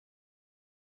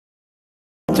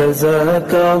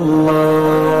جزاك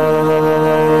الله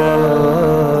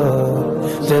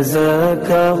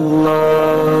جزاك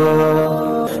الله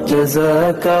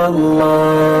جزاك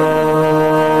الله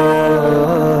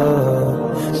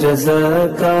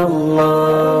جزاك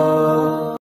الله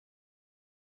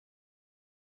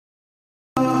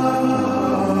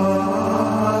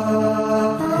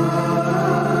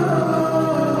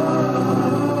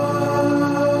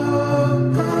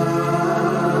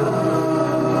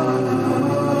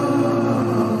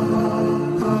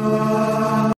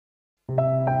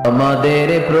আমাদের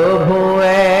প্রভু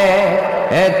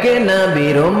এক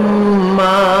নবীর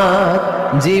উম্মত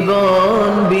জীবন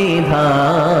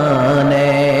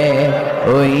বিধানে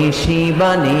ওই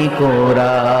শিবানী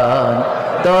কোরআন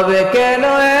তবে কেন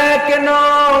এক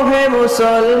হে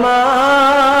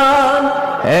মুসলমান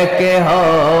একে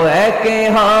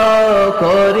হও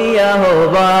করিয়া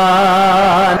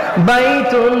হবান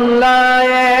বাইতুল্লাহ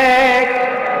এক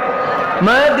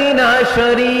মদিনা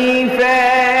শরীফ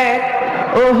এক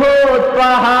উহুদ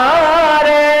পাহাড়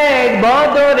এক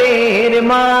বদরের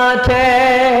মাঠে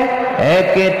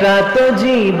একটা তো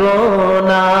জীবন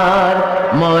আর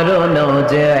মরণ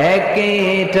যে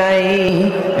একটাই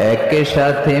একে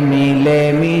সাথে মিলে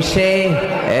মিশে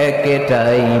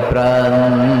একটাই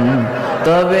প্রাণ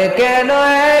তবে কেন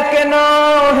এক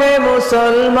হে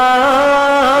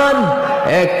মুসলমান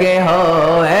একে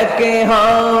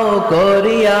হও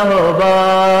করিয়া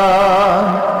হবান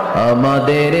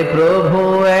আমাদের প্রভু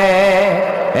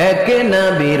এক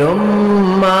নবীর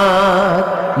উম্মত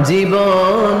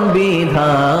জীবন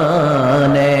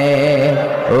বিধানে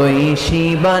ওই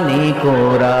শিবানী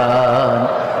কোরআন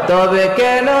তবে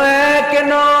কেন এক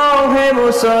হে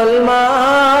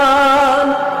মুসলমান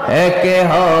একে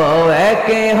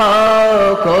হও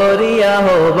করিয়া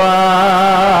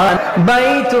হবান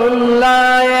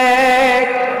বাইতুল্লাহ এক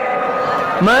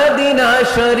মদিনা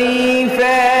শরীফ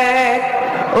এক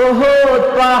উহুদ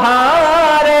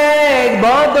পাহাড় এক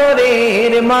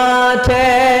বদরের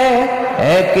মাঠে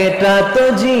একটা তো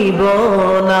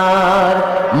জীবন আর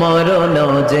মরণ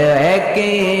যে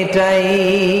একটাই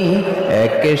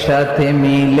একে সাথে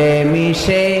মিলে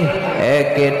মিশে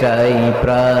একটাই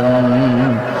প্রাণ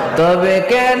তবে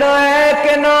কেন এক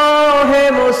হে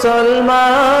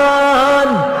মুসলমান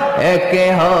একে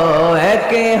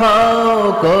হও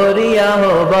করিয়া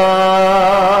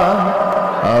হবান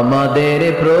আমাদের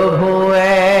প্রভু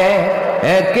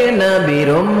এক নবীর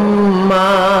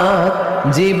উম্মত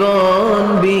জীবন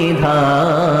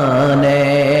বিধানে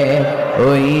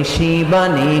ওই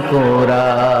শিবানী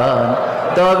কোরআন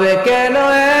তবে কেন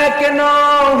এক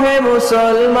হে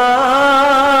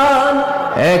মুসলমান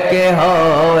একে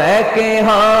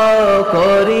হও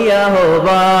করিয়া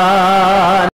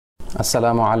হবান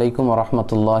আসসালামু আলাইকুম ওয়া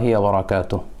রাহমাতুল্লাহি ওয়া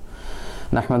বারাকাতুহু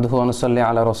نحمده ونصلي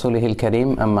على رسوله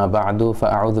الكريم أما بعد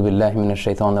فأعوذ بالله من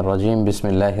الشيطان الرجيم بسم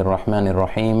الله الرحمن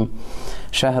الرحيم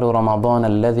شهر رمضان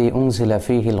الذي أنزل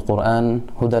فيه القرآن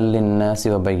هدى للناس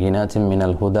وبينات من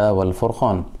الهدى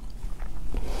والفرقان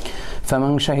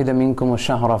فمن شهد منكم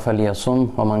الشهر فليصم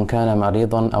ومن كان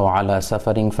مريضا أو على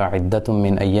سفر فعدة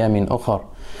من أيام أخر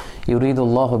يريد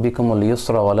الله بكم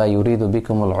اليسر ولا يريد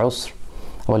بكم العسر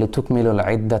ولتكملوا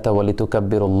العدة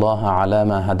ولتكبروا الله على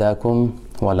ما هداكم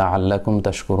ওয়ালাআল্লাকুম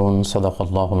তাশকুরুন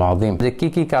সাদাকাল্লাহুল আযীম যে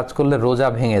কি কাজ করলে রোজা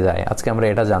ভেঙে যায় আজকে আমরা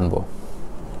এটা জানবো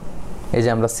এই যে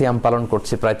আমরা সিয়াম পালন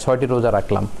করছি প্রায় 6টি রোজা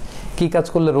রাখলাম কি কাজ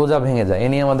করলে রোজা ভেঙে যায় এ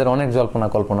নিয়ে আমাদের অনেক জল্পনা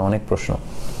কল্পনা অনেক প্রশ্ন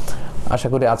আশা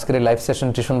করি আজকের এই লাইভ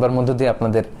সেশনটি শুনবার মধ্য দিয়ে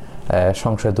আপনাদের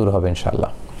সংশয় দূর হবে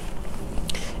ইনশাআল্লাহ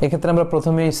এক্ষেত্রে আমরা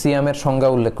প্রথমেই সিয়ামের সংজ্ঞা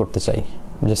উল্লেখ করতে চাই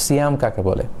যে সিয়াম কাকে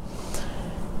বলে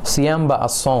সিয়াম বা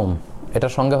আসসাওম এটা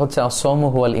সংজ্ঞা হচ্ছে আসসাওমু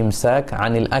হুয়াল ইমসাক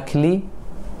আনিল আকলি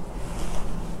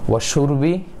والشرب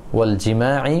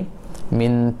والجماع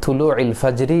من طلوع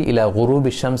الفجر إلى غروب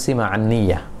الشمس مع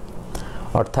النية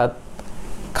অর্থাৎ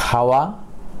খাওয়া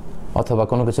অথবা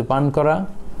কোনো কিছু পান করা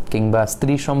কিংবা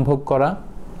স্ত্রী সম্ভোগ করা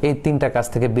এই তিনটা কাজ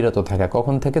থেকে বিরত থাকা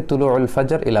কখন থেকে তুলুউল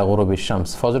ফজর ইলা গুরুবিশ শামস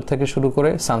ফজর থেকে শুরু করে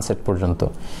সানসেট পর্যন্ত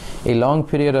এই লং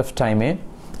পিরিয়ড অফ টাইমে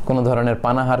কোনো ধরনের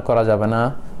পানাহার করা যাবে না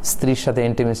স্ত্রীর সাথে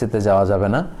ইন্টিমেসিতে যাওয়া যাবে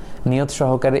না নিয়ত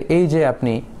সহকারে এই যে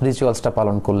আপনি রিচুয়ালসটা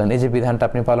পালন করলেন এই যে বিধানটা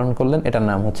আপনি পালন করলেন এটার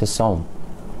নাম হচ্ছে সওম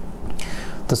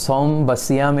তো সওম বা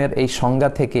সিয়ামের এই সংজ্ঞা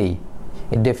থেকেই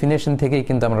এই ডেফিনেশন থেকেই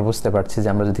কিন্তু আমরা বুঝতে পারছি যে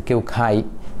আমরা যদি কেউ খাই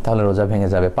তাহলে রোজা ভেঙে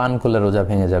যাবে পান করলে রোজা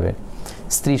ভেঙে যাবে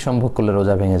স্ত্রী সম্ভোগ করলে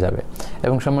রোজা ভেঙে যাবে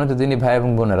এবং সম্মানিত দিনী ভাই এবং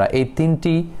বোনেরা এই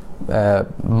তিনটি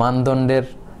মানদণ্ডের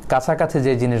কাছাকাছি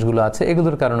যে জিনিসগুলো আছে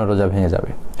এগুলোর কারণে রোজা ভেঙে যাবে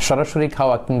সরাসরি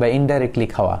খাওয়া কিংবা ইনডাইরেক্টলি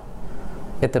খাওয়া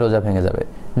এতে রোজা ভেঙে যাবে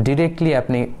ডিরেক্টলি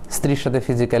আপনি স্ত্রীর সাথে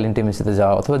ফিজিক্যাল ইন্টিমেসিতে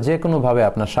যাওয়া অথবা যে কোনোভাবে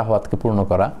আপনার শাহওয়াতকে পূর্ণ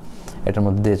করা এটার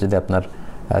মধ্যে দিয়ে যদি আপনার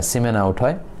সিমেন আউট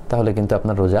হয় তাহলে কিন্তু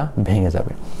আপনার রোজা ভেঙে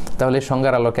যাবে। তাহলে এই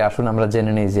সংজ্ঞার আলোকে আসুন আমরা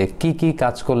জেনে নিই যে কি কি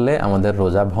কাজ করলে আমাদের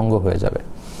রোজা ভঙ্গ হয়ে যাবে।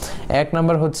 1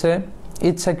 নম্বর হচ্ছে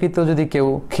ইচ্ছাকৃত যদি কেউ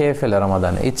খেয়ে ফেলে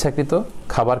রমাদানে, ইচ্ছাকৃত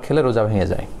খাবার খেলে রোজা ভেঙে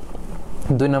যায়।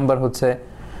 2 নম্বর হচ্ছে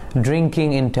ড্রিঙ্কিং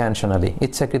ইন্টেনশনালি,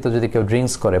 ইচ্ছাকৃত যদি কেউ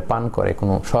ড্রিঙ্কস করে, পান করে,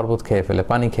 কোনো শরবত খেয়ে ফেলে,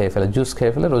 পানি খেয়ে ফেলে, জুস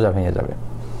খেয়ে ফেলে, রোজা ভেঙে যাবে।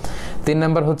 3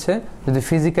 নম্বর হচ্ছে যদি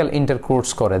ফিজিক্যাল ইন্টারকোর্স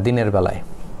করে দিনের বেলায়,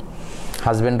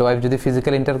 হাজব্যান্ড ওয়াইফ যদি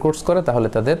ফিজিক্যাল ইন্টারকোর্স করে তাহলে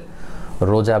তাদের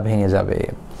রোজা ভেঙে যাবে।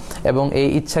 এবং এই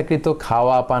ইচ্ছাকৃত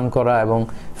খাওয়া, পান করা এবং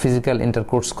ফিজিক্যাল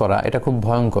ইন্টারকোর্স করা এটা খুব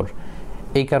ভয়ঙ্কর।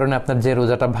 এই কারণে আপনার যে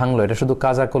রোজাটা ভাঙলো এটা শুধু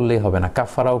কাজা করলেই হবে না,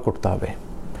 কাফারাও করতে হবে।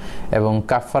 এবং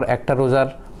কাফার একটা রোজার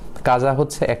কাজা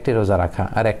হচ্ছে একটি রোজা রাখা,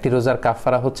 আর একটি রোজার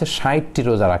কাফারা হচ্ছে 60টি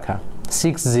রোজা রাখা,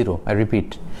 60, আই রিপিট,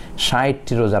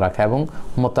 60টি রোজা রাখা এবং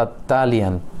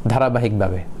মোতাত্তালিয়ান,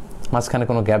 ধারাবাহিকভাবে, মাঝখানে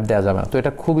কোনো গ্যাপ দেওয়া যাবে না। তো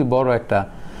এটা খুবই বড় একটা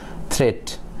থ্রেট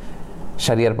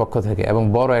শরিয়ার পক্ষ থেকে এবং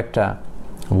বড় একটা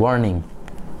ওয়ার্নিং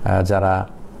যারা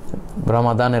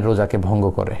রমাদানের রোজাকে ভঙ্গ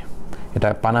করে। এটা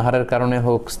পানাহারের কারণে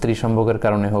হোক, স্ত্রী সম্ভোগের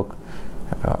কারণে হোক,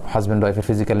 হাজব্যান্ড ওয়াইফের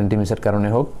ফিজিক্যাল ইন্টিমেসির কারণে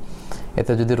হোক,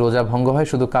 এতে যদি রোজা ভঙ্গ হয়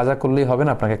শুধু কাজা করলেই হবে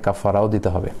না, আপনাকে কাফারাও দিতে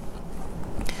হবে।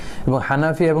 এবং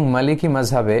হানাফি এবং মালিকি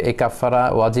মাযহাবে এই কাফারা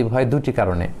ওয়াজিব হয় 2টি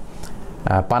কারণে,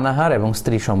 পানাহার এবং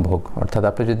স্ত্রী সম্ভোগ। অর্থাৎ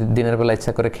আপনি যদি দিনের বেলা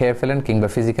ইচ্ছা করে খেয়ে ফেলেন কিংবা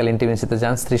ফিজিক্যাল ইন্টিমেসিতে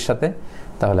যান স্ত্রীর সাথে,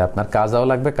 তাহলে আপনার কাজাও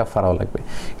লাগবে, কাফারাও লাগবে।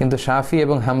 কিন্তু শাফি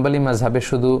এবং হাম্বলি মাযহাবে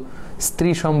শুধু স্ত্রী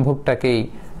সম্ভোগটাকেই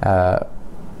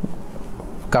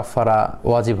কাফারা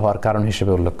ওয়াজিব হওয়ার কারণ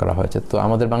হিসেবে উল্লেখ করা হয়েছে। তো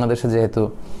আমাদের বাংলাদেশে যেহেতু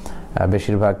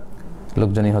বেশিরভাগ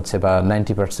লোকজনই হচ্ছে বা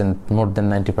 90%, মোর দেন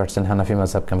 90% হানাফি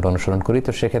মাযহাবকে আমরা অনুসরণ করি,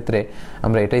 তো সেক্ষেত্রে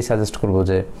আমরা এটাই সাজেস্ট করব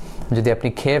যে যদি আপনি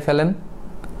খেয়ে ফেলেন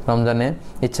রমজানে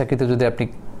ইচ্ছাকৃত, যদি আপনি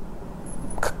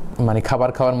মানে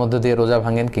খাবার খাওয়ার মধ্য দিয়ে রোজা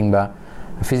ভাঙেন কিংবা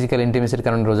ফিজিক্যাল ইন্টিমেসির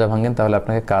কারণে রোজা ভাঙেন, তাহলে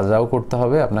আপনাকে কাজাও করতে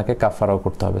হবে, আপনাকে কাফারাও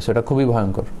করতে হবে। সেটা খুবই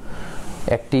ভয়ঙ্কর।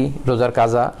 একটি রোজার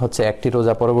কাজা হচ্ছে একটি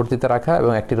রোজা পরবর্তীতে রাখা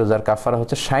এবং একটি রোজার কাফারা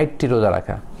হচ্ছে 60টি রোজা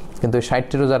রাখা। কিন্তু এই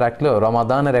 60টি রোজা রাখলেও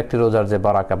রমাদানের একটি রোজার যে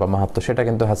বারাকা বা মাহাত্ম্য সেটা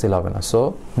কিন্তু হাসিল হবে না। So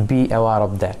be aware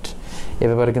of that. এ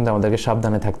ব্যাপারে কিন্তু আমাদেরকে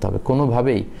সাবধানে থাকতে হবে,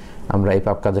 কোনোভাবেই আমরা এই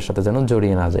পাপ কাজের সাথে যেন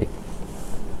জড়িয়ে না যাই।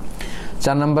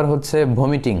 4 নম্বর হচ্ছে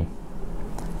ভমিটিং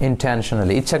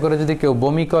ইন্টেনশনালি, ইচ্ছা করে যদি কেউ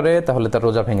বমি করে তাহলে তার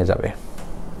রোজা ভেঙে যাবে।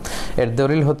 এর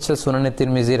দলিল হচ্ছে সুনানে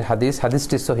তিরমিজির হাদিস,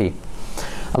 হাদিসটি সহিহ।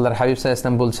 আল্লাহর হাবিব সাল্লাল্লাহু আলাইহি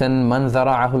ওয়াসাল্লাম বলছেন, মান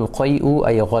যারাআহুল কাইউ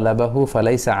আই গালাবাহু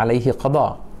ফালাইসা আলাইহি কাদা।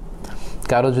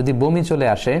 কারো যদি বমি চলে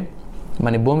আসে,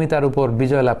 মানে বমি তার উপর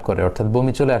বিজয় লাভ করে, অর্থাৎ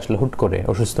বমি চলে আসলো হুট করে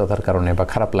অসুস্থতার কারণে বা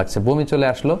খারাপ লাগছে, বমি চলে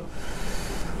আসলো,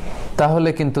 তাহলে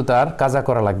কিন্তু তার কাজা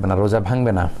করা লাগবে না, রোজা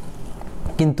ভাঙবে না।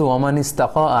 কিন্তু ওমান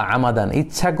ইস্তাকা আমাদান,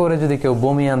 ইচ্ছা করে যদি কেউ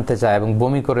বমি আনতে চায় এবং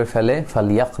বমি করে ফেলে,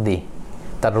 ফালিয়াকদি,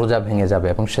 তার রোজা ভেঙে যাবে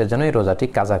এবং সে যেন এই রোজাটি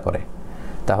কাজা করে।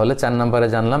 তাহলে 4 নম্বরে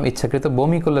জানলাম ইচ্ছাকৃত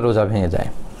বমি করলে রোজা ভেঙে যায়।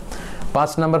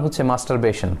 5 নম্বর হচ্ছে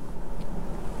মাস্টারবেশন,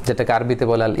 যেটাকে আরবিতে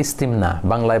বলে আল ইস্তিমনা,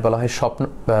 বাংলায় বলা হয়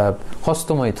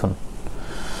হস্তমৈথুন।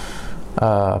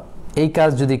 এই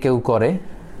কাজ যদি কেউ করে,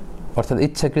 অর্থাৎ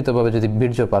ইচ্ছাকৃতভাবে যদি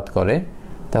বীর্যপাত করে,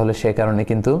 তাহলে সে কারণে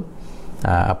কিন্তু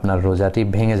আপনার রোজাটি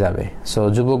ভেঙে যাবে। সো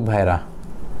যুবক ভাইরা,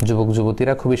 যুবক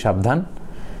যুবতীরা খুবই সাবধান,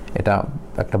 এটা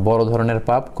একটা বড় ধরনের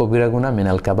পাপ, কবিরা গুনাহ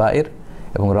মিনাল কাবায়ের,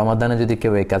 এবং রমাদানে যদি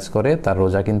কেউ এই কাজ করে তার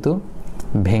রোজা কিন্তু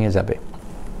ভেঙে যাবে।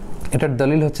 এটার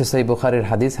দলিল হচ্ছে সহিহ বুখারীর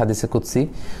হাদিস, হাদিসে কুদসি,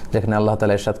 যেখানে আল্লাহ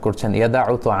তাআলা ইরশাদ করছেন,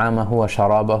 ইয়াদাউ তুআমাহু ওয়া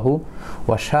শারাবাহু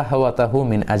ওয়া শাহওয়াতাহু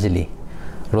মিন আজলি।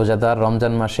 রোজাদার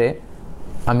রমজান মাসে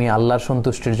আমি আল্লাহর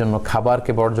সন্তুষ্টির জন্য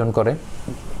খাবারকে বর্জন করে,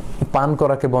 পান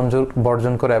করাকে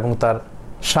বর্জন করে এবং তার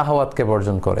শাহওয়াতকে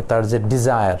বর্জন করে, তার যে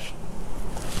ডিজায়ার,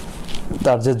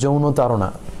 তার যে যৌন তাড়না,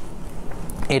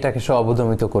 এটাকে সে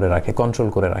অবদমিত করে রাখে, কন্ট্রোল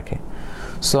করে রাখে।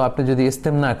 সো আপনি যদি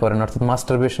ইস্তেমনা করেন, অর্থাৎ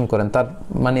মাস্টারবেশন করেন, তার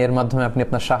মানে এর মাধ্যমে আপনি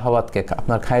আপনার শাহওয়াতকে,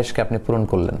 আপনার খায়েশকে আপনি পূরণ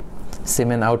করলেন।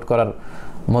 সিমেন আউট করার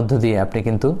মধ্য দিয়ে আপনি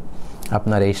কিন্তু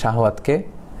আপনার এই শাহওয়াতকে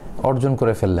অর্জন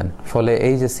করে ফেললেন। ফলে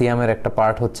এই যে সিয়ামের একটা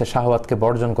পার্ট হচ্ছে শাহওয়াতকে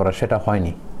বর্জন করা, সেটা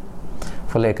হয়নি।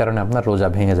 ফলে এ কারণে আপনার রোজা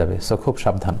ভেঙে যাবে। সো খুব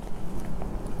সাবধান।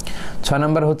 6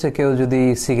 নম্বর হচ্ছে কেউ যদি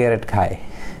সিগারেট খায়,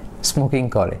 স্মোকিং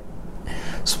করে,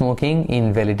 স্মোকিং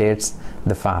ইনভ্যালিডেটস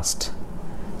দ্য ফাস্ট।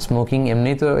 স্মোকিং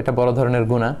এমনি তো এটা বড় ধরনের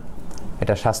গুনাহ,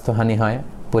 এটা স্বাস্থ্যহানি হয়,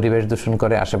 পরিবেশ দূষণ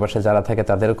করে, আশেপাশে যারা থাকে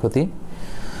তাদেরও ক্ষতি।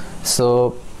 সো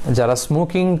যারা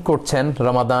স্মোকিং করছেন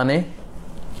রমাদানে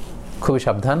খুবই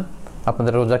সাবধান,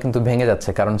 আপনাদের রোজা কিন্তু ভেঙে যাচ্ছে।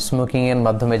 কারণ স্মোকিংয়ের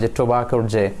মাধ্যমে যে টোবাকোর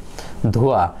যে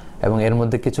ধোঁয়া এবং এর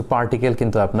মধ্যে কিছু পার্টিকেল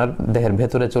কিন্তু আপনার দেহের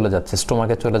ভেতরে চলে যাচ্ছে,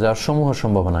 স্টোমাকে চলে যাওয়ার সমূহ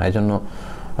সম্ভাবনা। এই জন্য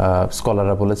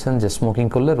স্কলাররা বলেছেন যে স্মোকিং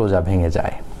করলে রোজা ভেঙে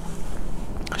যায়।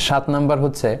 7 নম্বর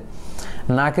হচ্ছে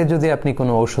নাকে যদি আপনি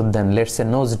কোনো ঔষধ দেন, let's A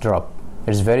nose drop,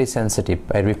 it's very sensitive,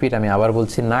 I repeat, আমি আবার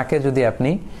বলছি, নাকে যদি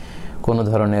আপনি কোনো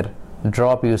ধরনের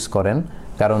ড্রপ ইউজ করেন,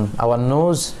 কারণ our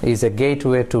nose is a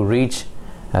gateway to reach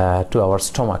to our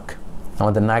stomach.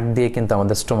 আমাদের নাক দিয়ে কিন্তু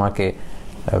আমাদের স্টোমাকে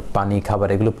পানি খাবার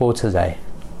এগুলো পৌঁছে যায়।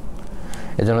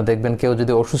 এজন্য দেখবেন কেউ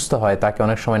যদি অসুস্থ হয় তাকে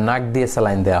অনেক সময় নাক দিয়ে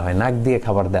স্যালাইন দেওয়া হয়, নাক দিয়ে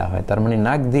খাবার দেওয়া হয়। তার মানে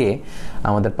নাক দিয়ে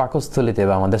আমাদের পাকস্থলীতে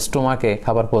বা আমাদের স্টোমাকে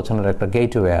খাবার পৌঁছানোর একটা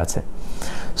গেটওয়ে আছে।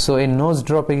 সো এই নোজ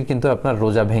ড্রপে কিন্তু আপনার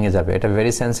রোজা ভেঙে যাবে। এটা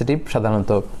ভেরি সেন্সিটিভ,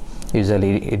 সাধারণত usually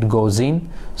it goes in.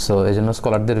 So এই জন্য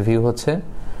স্কলারদের ভিউ হচ্ছে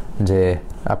যে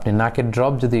আপনি নাকের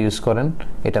ড্রপ যদি ইউজ করেন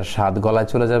এটার স্বাদ গলায়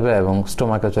চলে যাবে এবং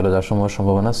স্টোমাকে চলে যাওয়ার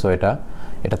সম্ভাবনা। সো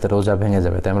এটাতে রোজা ভেঙে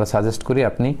যাবে। তাই আমরা সাজেস্ট করি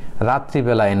আপনি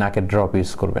রাত্রিবেলায় নাকের ড্রপ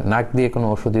ইউজ করবেন। নাক দিয়ে কোনো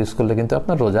ওষুধ ইউজ করলে কিন্তু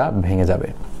আপনার রোজা ভেঙে যাবে।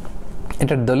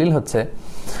 এটার দলিল হচ্ছে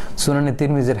সুনানে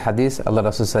তিরমিজির হাদিস। আল্লাহ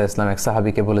রাসূল সাল্লাল্লাহু আলাইহি ওয়াসাল্লাম এক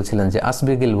সাহাবীকে বলেছিলেন যে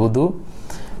আসবিগিল wudu,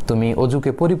 তুমি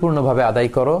অজুকে পরিপূর্ণভাবে আদায়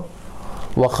করো।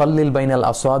 ওয়া খাল্লিল বাইনাল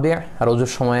আসাবি', আর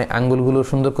অজুর সময় আঙ্গুলগুলো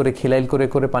সুন্দর করে খিলাইল করে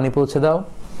করে পানি পৌঁছে দাও।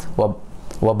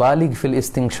 ওয়া বালিগ ফিল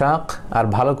ইস্তিনশাক, আর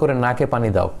ভালো করে নাকে পানি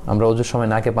দাও। আমরা অজুর সময়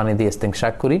নাকে পানি দিয়ে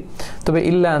ইস্তিনশাক করি। তবে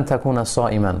ইল্লা আন তাকুনা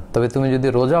সাইমান, তবে তুমি যদি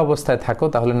রোজা অবস্থায় থাকো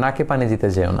তাহলে নাকে পানি দিতে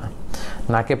যেও না।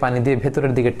 নাকে পানি দিয়ে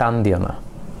ভেতরের দিকে টান দিও না,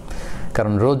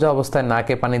 কারণ রোজা অবস্থায়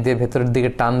নাকে পানি দিয়ে ভেতরের দিকে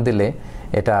টান দিলে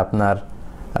এটা আপনার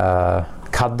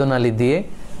খাদ্যনালী দিয়ে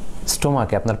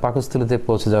স্টোমাকে আপনার পাকস্থলীতে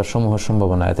পৌঁছে যাওয়ার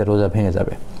সম্ভাবনা, এতে রোজা ভেঙে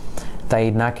যাবে। তাই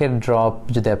নাকের ড্রপ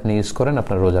যদি আপনি ইউজ করেন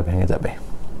আপনার রোজা ভেঙে যাবে।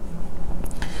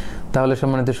 তাহলে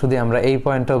সম্মানিত শুধু আমরা এই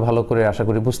পয়েন্টটাও ভালো করে আশা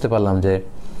করি বুঝতে পারলাম যে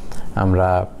আমরা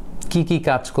কি কি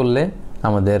কাজ করলে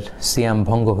আমাদের সিয়াম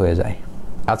ভঙ্গ হয়ে যায়।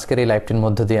 আজকের এই লাইভটির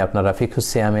মধ্য দিয়ে আপনারা ফিকহুস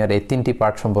সিয়ামের এই 3টি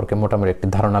পার্ট সম্পর্কে মোটামুটি একটি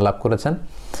ধারণা লাভ করেছেন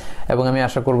এবং আমি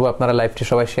আশা করব আপনারা লাইভটি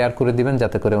সবাই শেয়ার করে দিবেন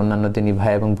যাতে করে অন্যান্য দিনী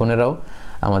ভাই এবং বোনেরাও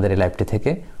আমাদের এই লাইভটি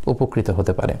থেকে উপকৃত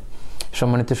হতে পারে।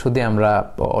 সম্মানিত শুধু আমরা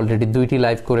অলরেডি 2টি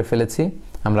লাইভ করে ফেলেছি।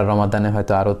 আমরা রমাদানে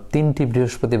হয়তো আরও 3টি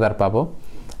বৃহস্পতিবার পাবো।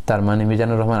 তার মানে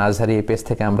মিজানুর রহমান আজহারি এই পেজ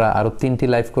থেকে আমরা আরও 3টি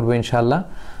লাইভ করবো ইনশাআল্লাহ।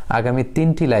 আগামী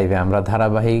 3টি লাইভে আমরা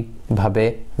ধারাবাহিকভাবে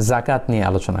জাকাত নিয়ে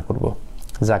আলোচনা করব।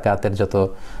 জাকাতের যত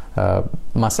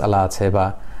মাসআলা আছে বা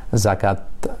জাকাত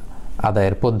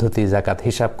আদায়ের পদ্ধতি, জাকাত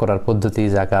হিসাব করার পদ্ধতি,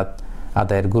 জাকাত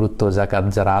আদায়ের গুরুত্ব, জাকাত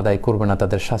যারা আদায় করবে না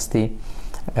তাদের শাস্তি,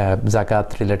 জাকাত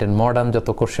রিলেটেড মডার্ন যত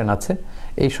কোশ্চেন আছে,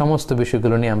 এই সমস্ত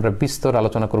বিষয়গুলো নিয়ে আমরা বিস্তর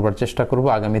আলোচনা করবার চেষ্টা করব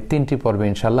আগামী 3টি পর্বে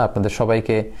ইনশাআল্লাহ। আপনাদের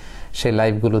সবাইকে সেই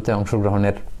লাইভগুলোতে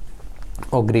অংশগ্রহণের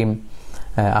অগ্রিম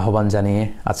আহ্বান জানিয়ে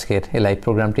আজকের এই লাইভ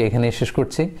প্রোগ্রামটি এখানেই শেষ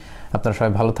করছি। আপনারা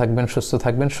সবাই ভালো থাকবেন, সুস্থ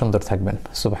থাকবেন, সুন্দর থাকবেন।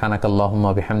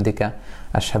 সুবহানাকাল্লাহুম্মা বিহামদিকা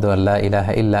আশহাদু আল্লা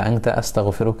ইলাহা ইল্লা আনতা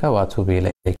আস্তাগফিরুকা ওয়া আতুবু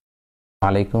ইলাইক। ওয়া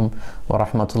আলাইকুম ওয়া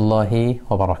রাহমাতুল্লাহি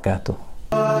ওয়া বারাকাতুহু।